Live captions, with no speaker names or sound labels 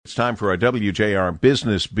It's time for our WJR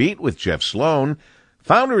Business Beat with Jeff Sloan,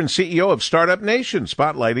 founder and CEO of Startup Nation,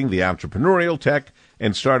 spotlighting the entrepreneurial tech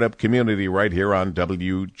and startup community right here on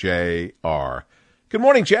WJR. Good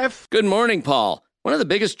morning, Jeff. Good morning, Paul. One of the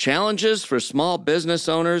biggest challenges for small business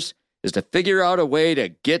owners is to figure out a way to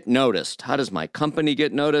get noticed. How does my company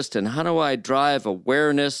get noticed, and how do I drive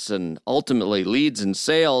awareness and ultimately leads and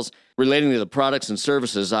sales relating to the products and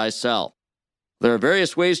services I sell? There are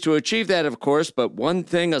various ways to achieve that, of course, but one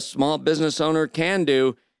thing a small business owner can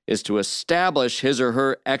do is to establish his or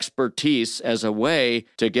her expertise as a way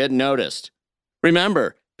to get noticed.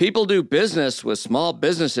 Remember, people do business with small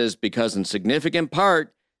businesses because in significant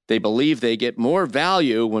part, they believe they get more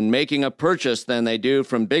value when making a purchase than they do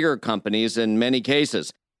from bigger companies in many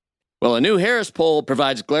cases. Well, a new Harris poll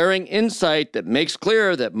provides glaring insight that makes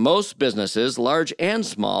clear that most businesses, large and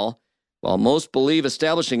small, while most believe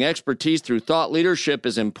establishing expertise through thought leadership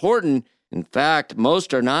is important, in fact,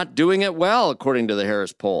 most are not doing it well, according to the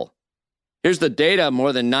Harris poll. Here's the data.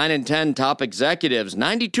 More than 9 in 10 top executives,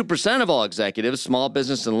 92% of all executives, small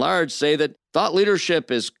business and large, say that thought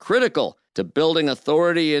leadership is critical to building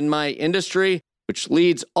authority in my industry, which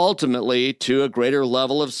leads ultimately to a greater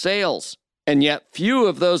level of sales. And yet, few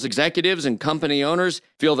of those executives and company owners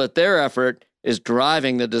feel that their effort is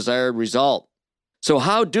driving the desired result. So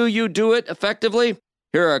how do you do it effectively?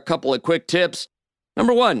 Here are a couple of quick tips.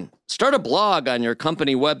 Number 1, start a blog on your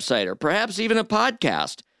company website or perhaps even a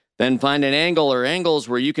podcast. Then find an angle or angles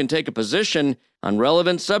where you can take a position on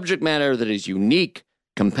relevant subject matter that is unique,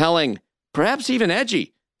 compelling, perhaps even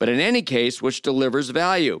edgy, but in any case, which delivers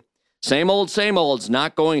value. Same old's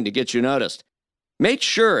not going to get you noticed. Make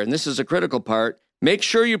sure, and this is a critical part, make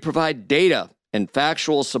sure you provide data and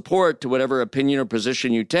factual support to whatever opinion or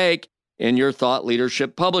position you take in your thought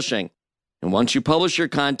leadership publishing. And once you publish your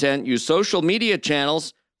content, use social media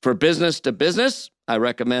channels for business to business. I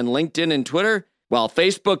recommend LinkedIn and Twitter, while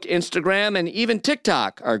Facebook, Instagram, and even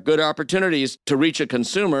TikTok are good opportunities to reach a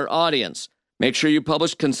consumer audience. Make sure you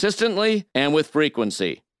publish consistently and with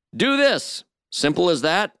frequency. Do this, simple as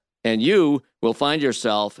that, and you will find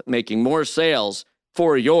yourself making more sales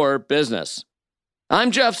for your business.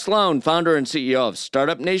 I'm Jeff Sloan, founder and CEO of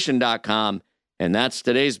StartupNation.com. And that's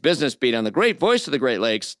today's Business Beat on the great voice of the Great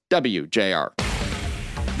Lakes, WJR.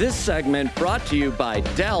 This segment brought to you by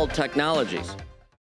Dell Technologies.